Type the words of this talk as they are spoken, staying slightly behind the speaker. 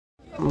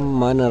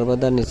मां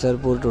नर्मदा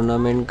निसरपुर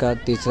टूर्नामेंट का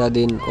तीसरा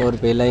दिन और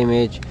पहला ही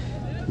match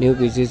new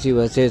PCC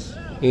versus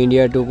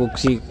India 2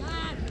 Kukshi.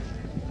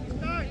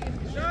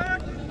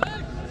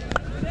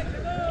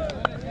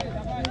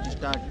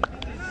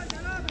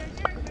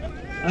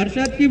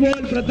 Arshad की बॉल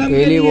प्रथम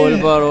पहली बॉल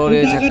पर और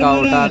ये छक्का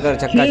उठाकर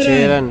छक्का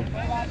 6 रन।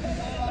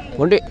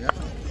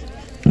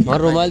 और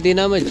रुमाल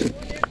तीना मैच।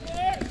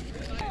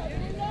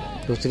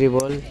 दूसरी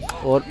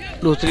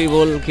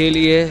बॉल के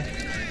लिए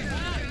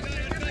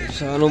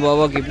शानू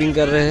बाबा कीपिंग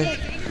कर रहे हैं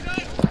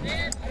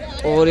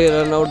और ये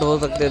रन आउट हो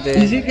सकते थे।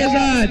 इसी के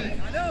साथ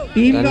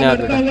टीम का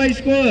बढ़ता हुआ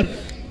स्कोर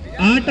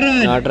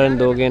 8 रन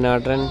 2 गेंद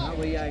 8 रन।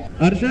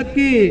 अर्शद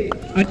की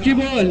अच्छी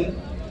बॉल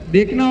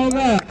देखना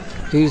होगा,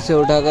 फिर से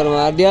उठाकर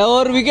मार दिया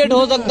और विकेट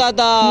हो सकता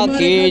था।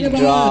 Cage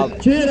drop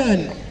 6 run.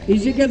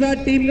 इसी के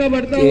साथ टीम का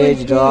बढ़ता हुआ केज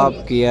ड्रॉप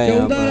किया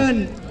यहाँ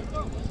पर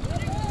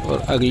और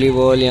अगली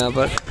बॉल यहाँ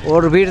पर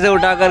और फिर से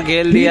उठाकर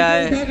खेल दिया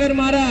है। उठाकर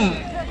मारा।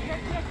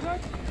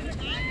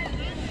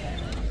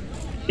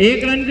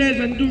 1 रन से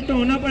संतुष्ट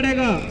होना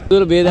पड़ेगा।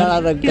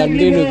 बेदारा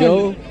कंटिन्यू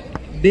क्यों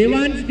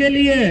देवांश के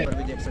लिए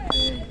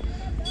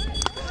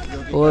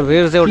और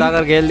फिर से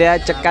उठाकर खेल दिया है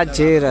छक्का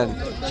 6 रन।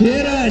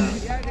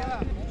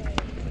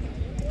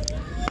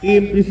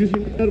 टीम पीसीसी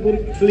निसरपुर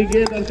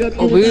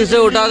और फिर से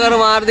उठाकर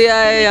मार दिया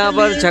है यहाँ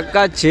पर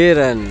छक्का 6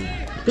 रन।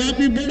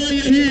 काफी बड़ा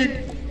ये हिट।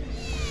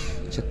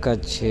 छक्का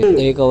 6।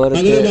 एक ओवर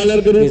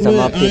की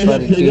समाप्ति पर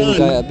टीम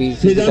का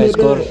पीसीसी का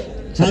स्कोर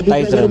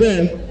 27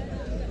 रन।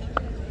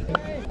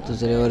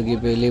 दूसरे ओवर की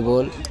पहली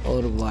बॉल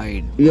और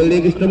वाइड।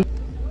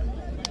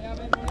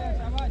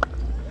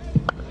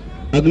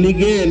 अगली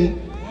गेंद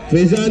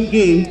फैजान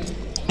की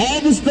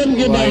ऑफ स्टंप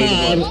के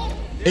बाहर।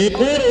 एक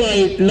और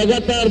वाइड,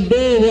 लगातार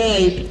 2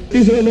 वाइड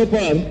 30 रनों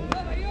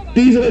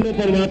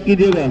पर माफ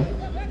कीजिएगा।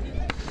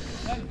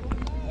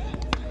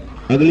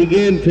 अगली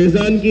गेंद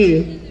फैजान की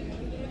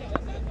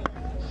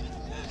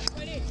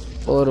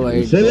और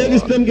वाइड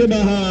स्टंप के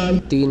बाहर।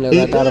 3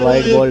 लगातार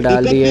वाइड बॉल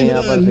डाल दी है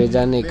यहाँ पर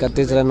फैजान ने।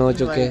 31 रन हो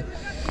चुके।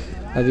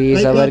 अभी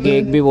इस ओवर की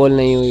एक भी बॉल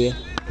नहीं हुई है।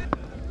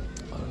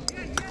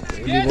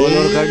 बॉल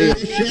और खड़ी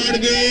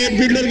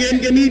फील्डर गेंद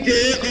के नीचे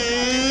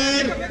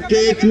और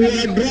कैच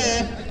हुआ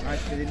ड्रॉप।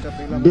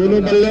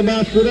 दोनों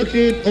बल्लेबाज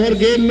सुरक्षित और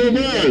गेंद नो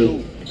बॉल।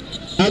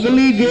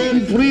 अगली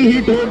गेंद फ्री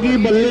हिट होगी,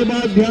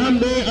 बल्लेबाज ध्यान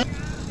दे।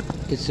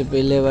 इससे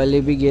पहले वाली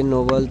भी गेंद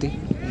नो बॉल थी,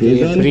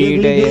 ये फ्री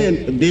हिट है ये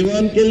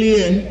दीवान के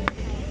लिए।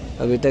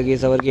 अभी तक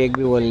इस ओवर की एक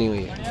भी बॉल नहीं हुई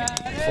है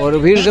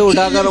और फिर से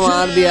उठाकर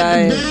मार दिया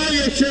है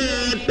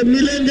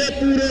मिलेंगे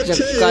पूरे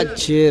छक्का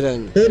 6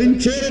 रन। और इन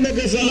 6 रनों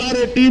के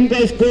सहारे टीम का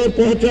स्कोर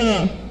पहुंचा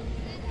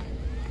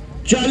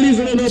 40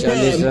 रनों पर।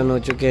 40 रन हो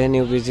चुके हैं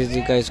न्यू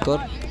पीसीसी का स्कोर।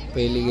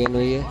 पहली गेंद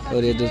हुई है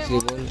और ये दूसरी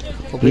बॉल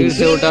और फिर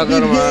से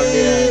उठाकर मार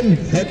दिया है।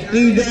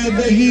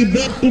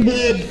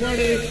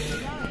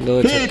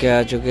 2 छक्के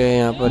आ चुके हैं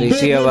यहाँ पर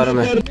इसी ओवर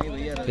में।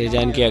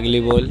 फैजान की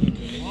अगली बॉल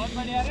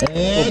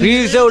और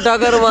फिर से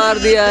उठाकर मार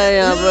दिया है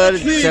यहाँ पर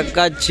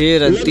छक्का 6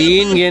 रन।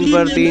 3 गेंद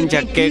पर 3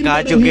 छक्के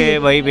खा चुके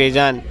हैं भाई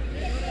फैजान।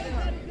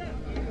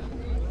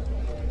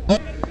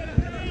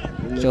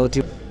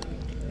 चौथी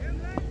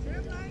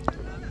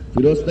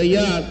फिरोज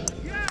तैयार।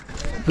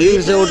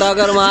 फिर से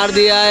उठाकर मार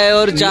दिया है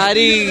और 4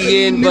 ही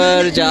गेंद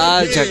पर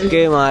 4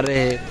 छक्के मारे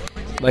हैं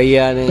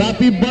भैया ने।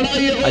 काफी बड़ा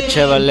ये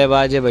अच्छे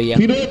बल्लेबाज है भैया।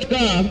 फिरोज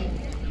का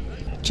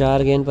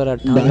 4 गेंद पर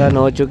 58 रन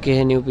हो चुके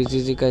हैं न्यू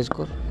पीसीसी का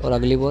स्कोर। और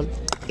अगली बॉल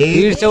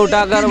फिर से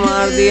उठाकर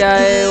मार दिया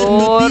है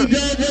और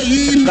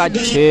छक्का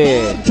 6।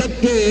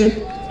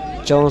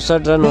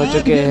 64 रन हो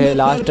चुके हैं।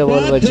 लास्ट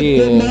बॉल बची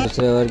है,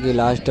 दूसरे ओवर की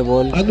लास्ट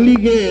बॉल। अगली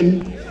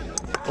गेंद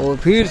और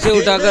फिर से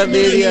उठाकर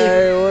दे दिया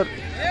है और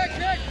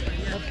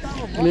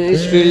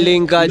इस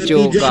फील्डिंग का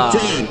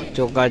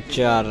चौका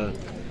 4 रन।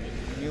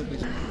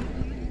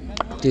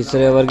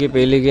 तीसरे ओवर की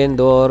पहली गेंद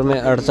 2 ओवर में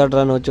 68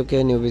 रन हो चुके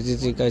हैं न्यू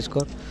पीसीसी का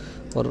स्कोर।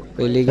 और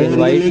पहली गेंद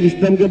वाइड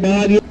स्टंप के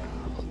बाहर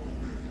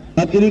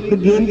अतिरिक्त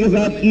गेंद के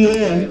साथ की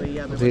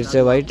है। फिर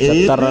से वाइड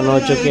 70 रन हो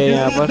चुके हैं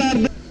यहाँ पर।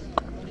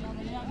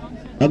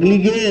 अगली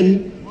गेंद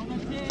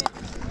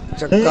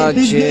छक्का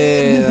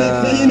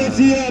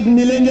 6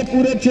 मिलेंगे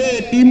पूरे 6।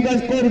 टीम का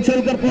स्कोर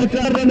उछलकर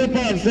पहुंचा रहने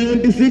पर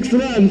 76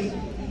 रन।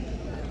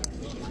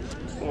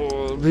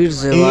 फिर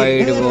से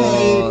वाइड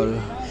बॉल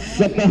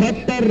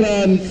 77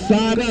 रन।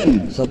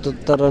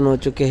 77 रन हो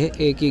चुके हैं।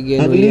 एक ही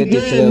गेंद हुई है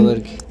तीसरे ओवर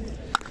की।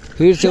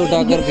 फिर से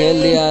उठाकर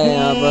खेल दिया है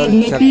यहाँ पर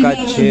छक्का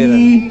 6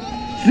 रन।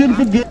 सिर्फ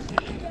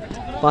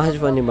 5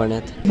 पानी बने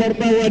थे।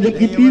 बढ़ता हुआ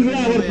जबकि तीसरा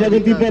ओवर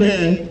प्रगति पर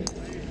है।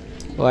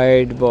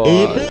 वाइड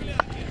बॉल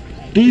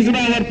तीसरा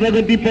ओवर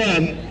प्रगति पर।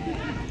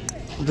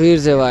 फिर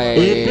से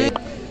वाइड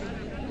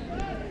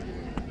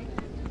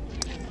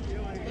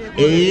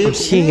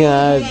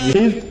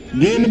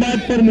गेंदबाज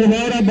पर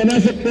मुहावरा बना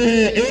सकते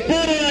हैं। एक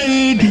और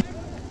वाइड।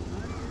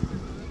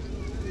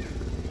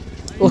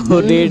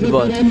 डेड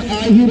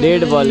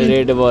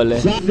बॉल है।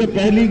 सबसे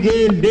पहली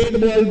गेंद डेड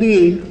बॉल दी।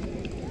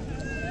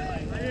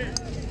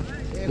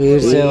 फिर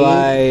से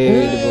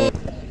वाइड बॉल।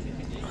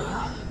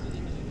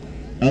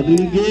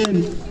 अगली गेंद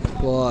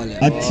बॉल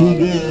अच्छी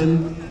गेंद,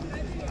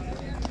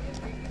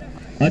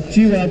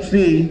 अच्छी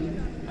वापसी।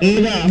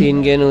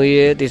 3 गेंद हुई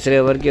है तीसरे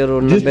ओवर की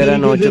और 90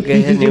 रन हो चुके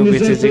हैं। न्यू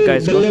बीसीसी का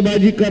स्कोर।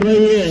 बल्लेबाजी कर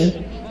रही है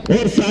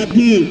और साथ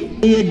ही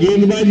ये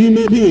गेंदबाजी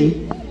में भी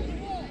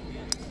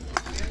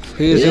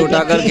फिर से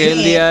उठाकर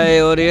खेल दिया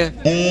है और ये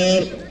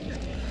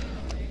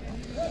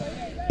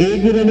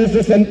एक ही रन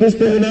से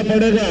संतुष्ट होना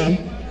पड़ेगा।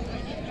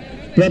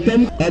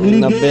 प्रथम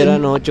 90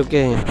 रन हो चुके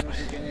हैं।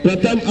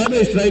 प्रथम अब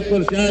स्ट्राइक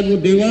पर शायद वो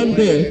दीवान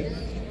थे।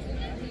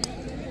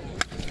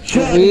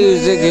 फिर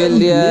से खेल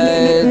दिया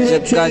है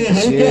छक्का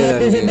 6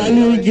 रन।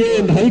 डाली हुई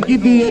गेंद हल्की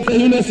थी,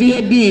 कहीं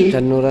नसीहत दी।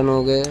 96 रन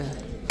हो गए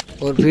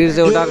और फिर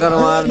से उठाकर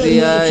मार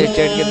दिया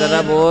स्टेट की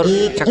तरफ और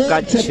छक्का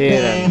 6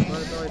 रन।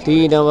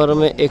 3 ओवर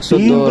में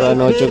 102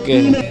 रन हो चुके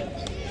हैं।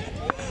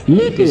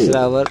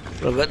 तीसरा ओवर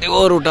प्रगति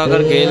और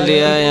उठाकर खेल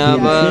दिया है यहाँ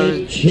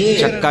पर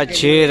छक्का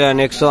 6 रन।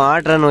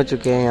 108 रन हो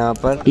चुके हैं यहाँ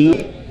पर।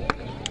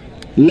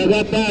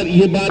 लगातार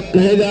ये बात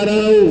कहे जा रहा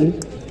हूँ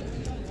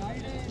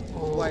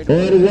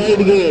और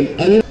वाइड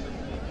गेंद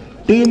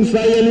टीम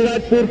साई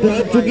अलीराजपुर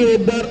पहुंच चुकी है।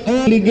 एक बार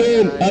और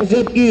गेंद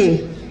अरशद की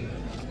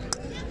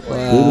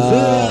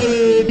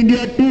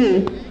इंडिया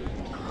 2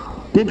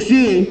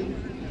 कुक्षी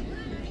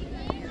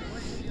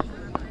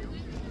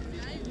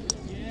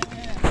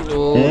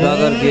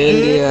उठाकर खेल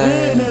दिया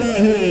है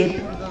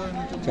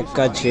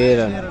छक्का 6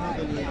 रन।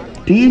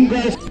 टीम का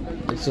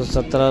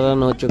 117 रन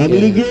हो चुके हैं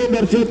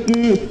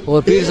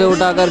और फिर से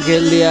उठाकर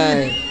खेल दिया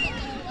है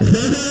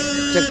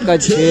छक्का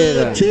 6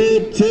 रन।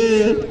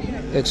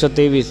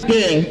 123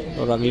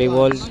 और अगली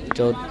बॉल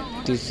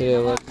तीसरे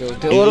ओवर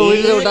चौथे और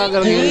फिर से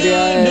उठाकर खेल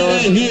दिया है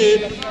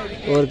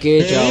और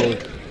कैच आउट।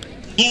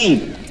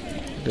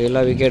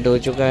 पहला विकेट हो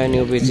चुका है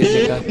न्यू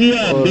बीसीसी का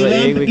और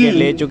 1 विकेट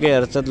ले चुके हैं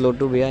अरशद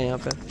लोटू भैया यहाँ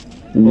पे।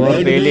 और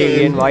पहली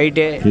गेंद वाइट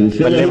है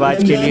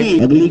बल्लेबाज के लिए।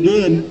 अगली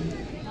गेंद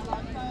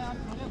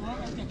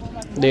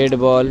डेड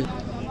बॉल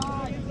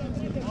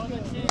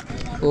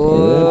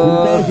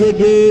और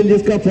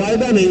जिसका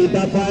फायदा नहीं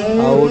उठा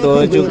पाया। आउट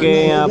हो चुके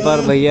हैं यहाँ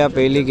पर भैया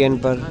पहली गेंद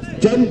पर।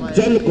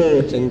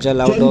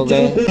 चंचल आउट हो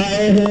गए।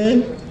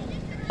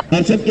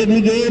 अरशद की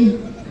अगली गेंद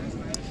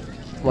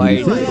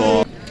वाइट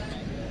बॉल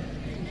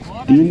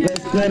टीम का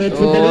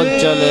स्कोर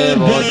चले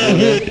बहुत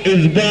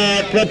इस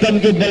बार प्रथम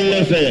के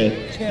बल्ले से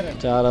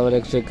 4 ओवर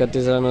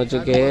 131 रन हो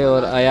चुके हैं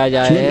और अयाज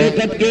आए हैं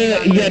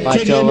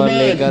 5 ओवर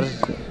लेकर।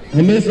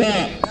 हमेशा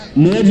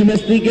मौज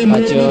मस्ती के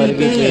 5 ओवर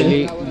की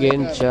पहली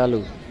गेंद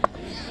चालू।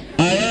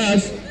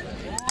 आयास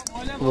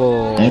वो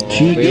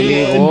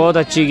पहली बहुत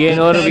अच्छी गेंद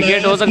और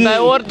विकेट हो सकता है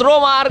और थ्रो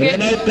मार के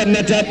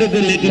करना चाहते थे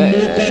लेकिन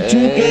मौका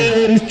चूके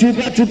और इस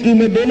चूका चुकी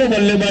में दोनों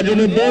बल्लेबाजों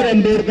ने 2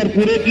 रन दौड़कर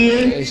पूरे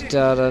किए।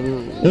 स्टार रन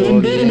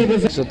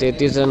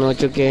 133 रन हो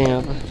चुके हैं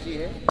यहाँ पर।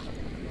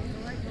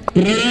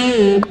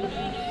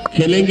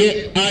 खेलेंगे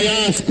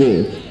आयास को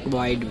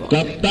वाइड बॉल।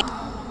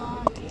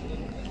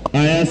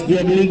 आयास की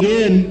अगली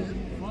गेंद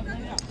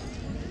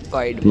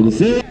वाइड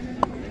बॉल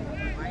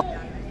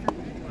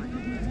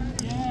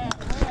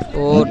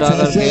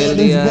उठाकर खेल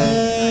दिया है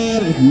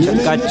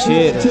छक्का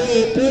 6।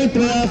 कोई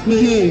प्रयास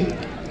नहीं।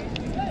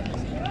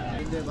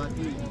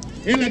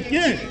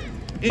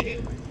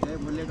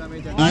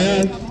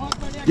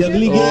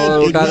 और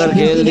उठाकर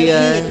खेल दिया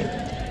है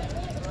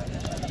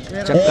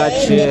छक्का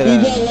 6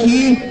 रन।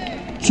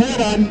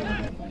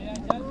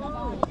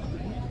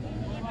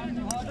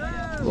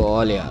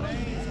 बॉल यार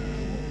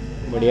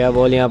बढ़िया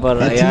बॉल यहाँ पर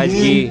अयाज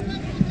की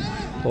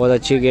बहुत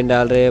अच्छी गेंद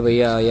डाल रहे हैं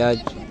भैया अयाज।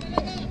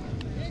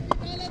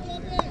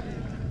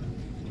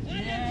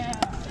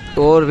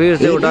 और फिर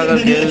से उठाकर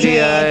खेल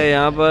दिया है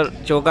यहाँ पर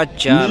चौका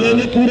 4 रन।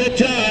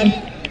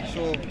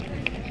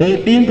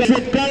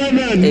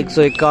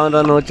 151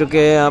 रन हो चुके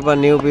हैं यहाँ पर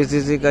न्यू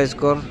बीसीसी का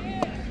स्कोर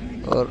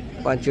और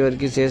 5 ओवर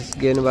की शेष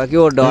गेंद बाकी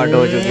और डॉट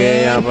हो चुके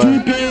हैं यहाँ पर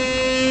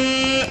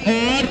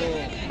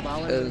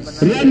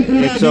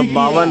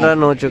 152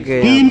 रन हो चुके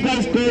हैं।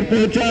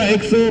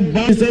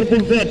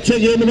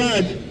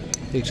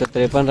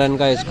 153 रन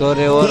का स्कोर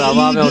है और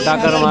हवा में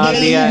उठाकर मार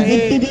दिया है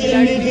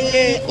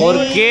और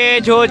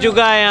कैच हो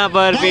चुका है यहाँ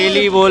पर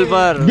पहली बॉल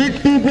पर।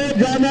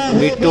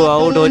 बिट्टू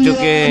आउट हो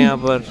चुके हैं यहाँ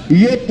पर।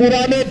 ये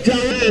पुराने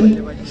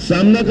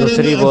सामना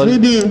दूसरी बॉल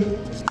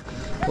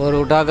और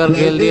उठाकर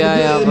खेल दिया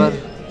है यहाँ पर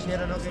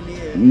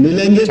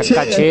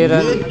छक्का 6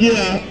 रन।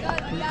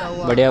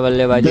 बढ़िया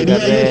बल्लेबाजी कर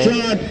रहे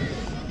हैं।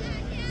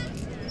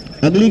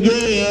 अगली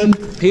गेंद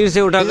फिर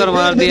से उठाकर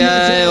मार दिया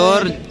है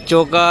और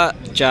चौका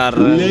 4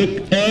 रन।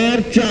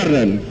 और 4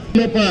 रन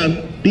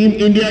टीम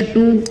इंडिया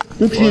 2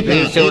 कुक्षी का।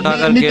 फिर से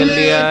उठाकर खेल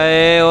दिया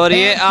है और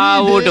ये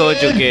आउट हो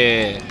चुके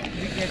हैं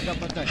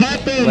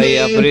भाई।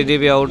 अफरीदी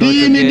भी आउट हो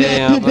चुके हैं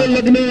यहाँ पर।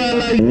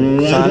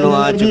 सानू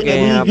आ चुके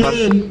हैं यहाँ पर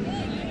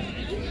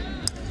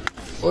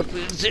और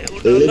फिर से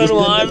उठाकर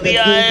मार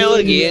दिया है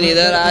और गेंद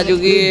इधर आ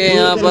चुकी है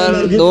यहाँ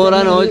पर। 2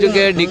 रन हो चुके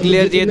हैं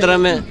डिक्लेयर क्षेत्र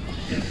में।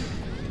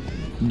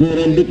 2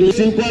 रन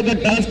डिक्लेयर का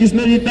टॉस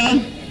किसने जीता?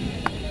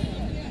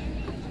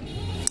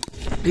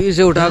 फिर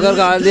से उठाकर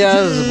काट दिया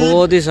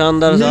बहुत ही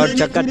शानदार शॉट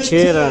छक्का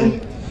 6 रन।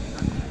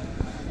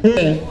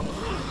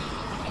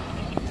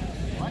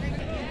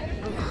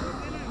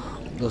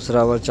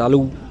 दूसरा ओवर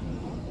चालू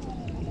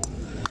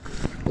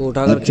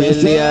उठाकर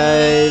खेल दिया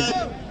है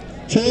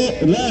 6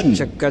 रन,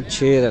 छक्का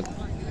 6 रन,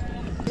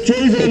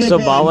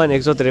 152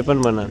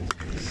 153 बना।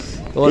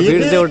 और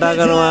फिर से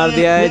उठाकर मार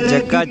दिया है,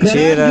 छक्का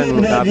 6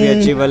 रन। काफी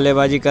अच्छी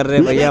बल्लेबाजी कर रहे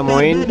भैया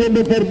मोहसिन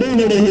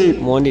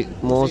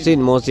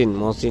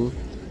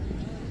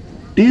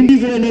टीम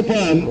 20 रनों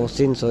पर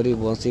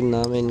मोहसिन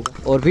नाम है इनका।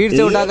 और फिर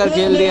से उठाकर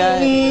खेल दिया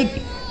है,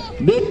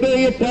 देखते हैं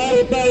ये पार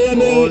होता है या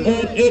नहीं। और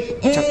एक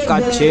छक्का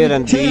 6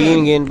 रन,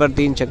 3 गेंद पर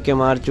 3 छक्के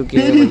मार चुके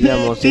हैं भैया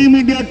मोहसिन। टीम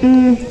इंडिया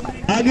 2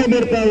 आगे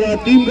बढ़ता हुआ,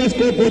 टीम का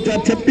स्कोर पहुंचा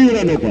 36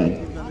 रनों पर।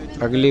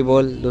 अगली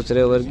बॉल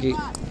दूसरे ओवर की।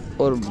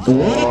 और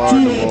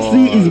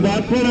इस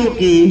बात पर हो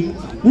कि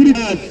पूरी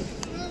बात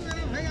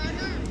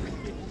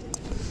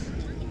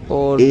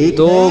और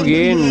 2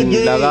 गेंद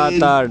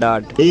लगातार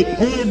डाट, एक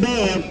और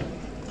डॉट,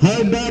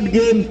 हर डॉट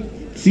गेंद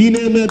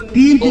सीने में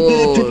 3 की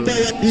तरफ छुपता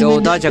है।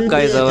 चौथा छक्का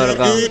इस ओवर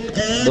का।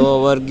 2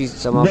 ओवर की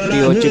समाप्ति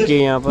हो चुकी है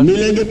यहाँ पर।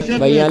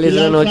 42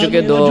 रन हो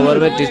चुके 2 ओवर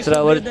में।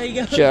 तीसरा ओवर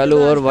चालू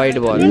और वाइड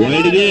बॉल।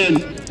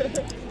 गेंद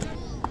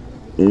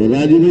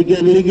राजू भाई की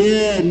अगली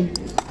गेंद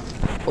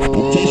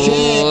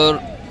और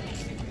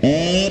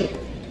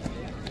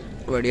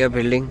बढ़िया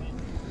फील्डिंग।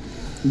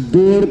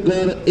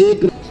 दौड़कर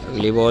एक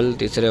अगली बॉल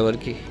तीसरे ओवर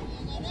की।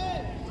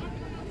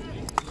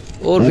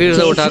 और फिर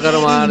से उठाकर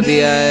मार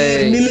दिया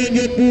है,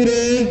 मिलेंगे पूरे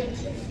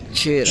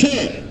 6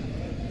 रन।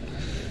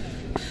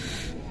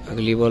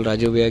 अगली बॉल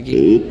राजू भैया की।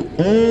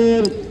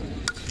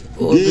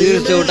 और फिर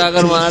से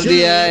उठाकर मार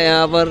दिया है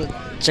यहाँ पर,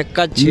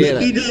 छक्का 6 रन।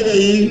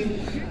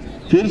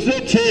 फिर से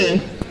 6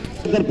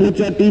 पर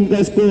पहुंचा टीम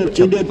का स्कोर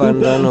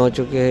 56 रन हो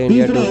चुके हैं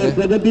इंडिया 2 के।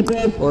 प्रगति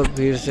पर। और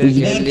फिर से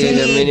खेल दिए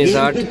जमीनी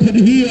शॉट।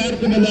 ही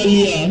अर्थ बना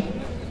लिया,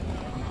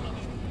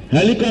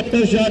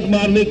 हेलीकॉप्टर शॉट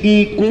मारने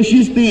की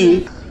कोशिश थी,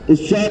 उस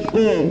शॉट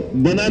को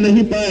बना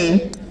नहीं पाए।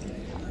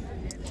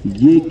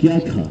 ये क्या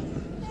था?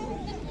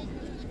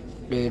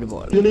 डेड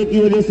बॉल की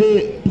वजह से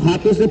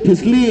हाथों से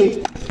फिसली।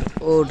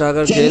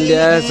 उठाकर खेल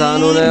दिया है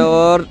सानू ने।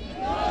 और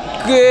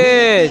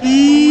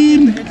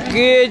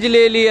केज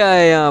ले लिया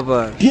है यहाँ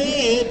पर।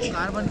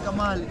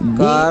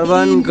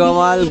 कार्बन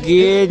कमाल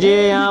केज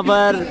है यहाँ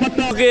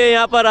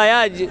पर।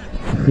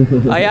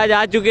 अयाज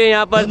आ चुके हैं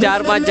यहाँ पर।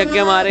 4-5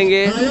 छक्के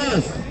मारेंगे।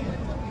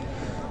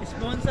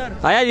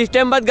 अयाज इस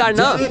टाइम बाद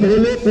गाड़ना।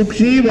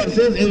 Kukshi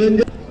versus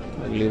Avenger.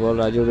 अगली बॉल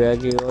राजू भैया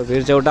की। और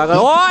फिर से उठाकर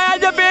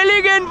अयाज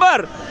पहली गेंद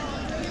पर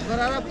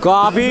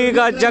काफी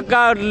का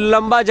छक्का,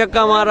 लंबा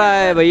छक्का मारा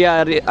है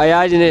भैया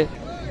अयाज ने।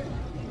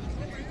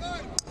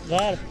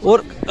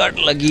 और कट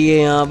लगी है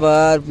यहाँ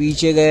पर।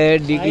 पीछे गए,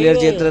 डिक्लेयर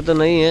क्षेत्र तो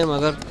नहीं है,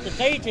 मगर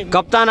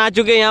कप्तान आ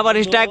चुके हैं यहाँ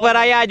पर स्ट्राइक पर।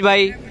 अयाज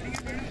भाई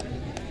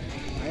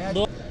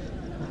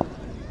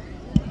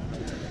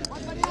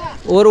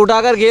और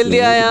उठाकर खेल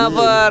दिया है यहाँ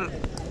पर।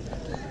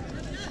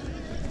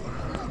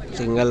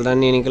 सिंगल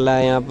रन ही निकला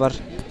है यहाँ पर।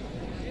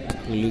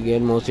 अगली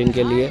गेंद मोहसिन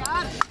के लिए।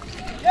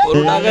 और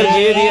उठाकर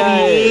खेल दिया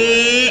है,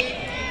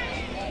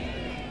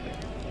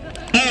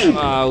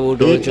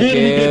 आउट हो चुके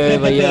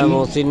हैं भैया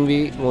मोहसिन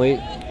भी।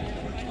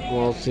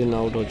 मोहसिन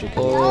आउट हो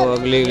चुके हैं।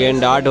 अगली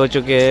गेंद डाट हो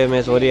चुके हैं।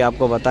 मैं सॉरी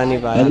आपको बता नहीं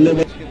पाया।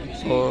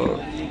 और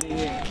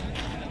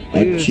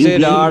फिर से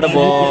डाट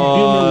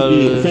बॉल।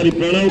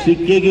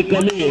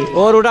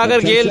 और उठाकर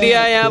खेल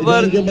दिया है यहाँ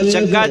पर,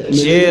 छक्का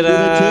 6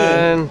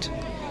 रन।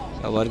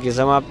 ओवर की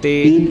समाप्ति।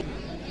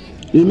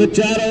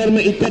 4 ओवर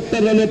में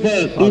 71 रनों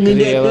पर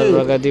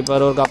प्रगति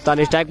पर। और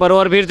कप्तान स्ट्राइक पर।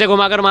 और फिर से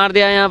घुमाकर मार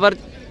दिया है यहाँ पर,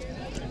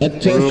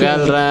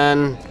 सिंगल रन।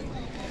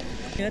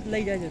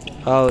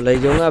 आओ ले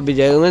जाऊंगा, अभी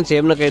जाऊंगा,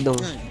 सेम न कह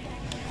दूंगा।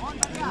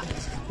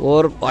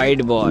 और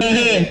वाइड बॉल।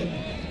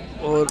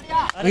 और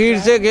फिर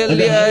से खेल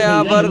दिया है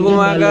यहाँ पर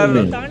घुमाकर।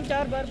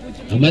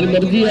 हमारी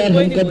मर्जी यार,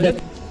 हम कब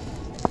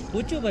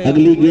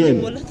अगली गेंद।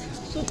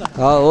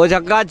 हाँ वो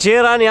छक्का 6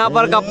 रन। यहाँ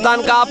पर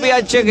कप्तान काफी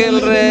अच्छे खेल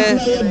रहे हैं।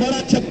 बड़ा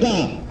छक्का।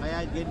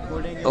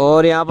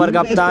 और यहाँ पर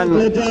कप्तान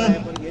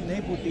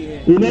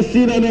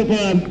 79 रनों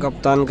पर।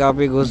 कप्तान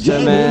काफी गुस्से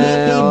में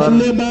है।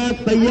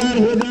 तैयार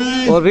हो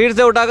जाए। और फिर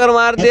से उठाकर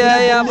मार दिया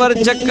है यहाँ पर,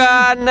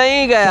 छक्का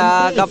नहीं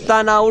गया।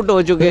 कप्तान आउट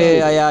हो चुके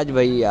हैं अयाज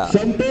भैया।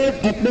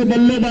 अपने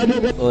बल्लेबाजों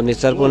को। और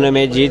निसरपुर ने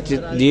मैच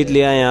जीत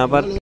लिया है यहाँ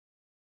पर।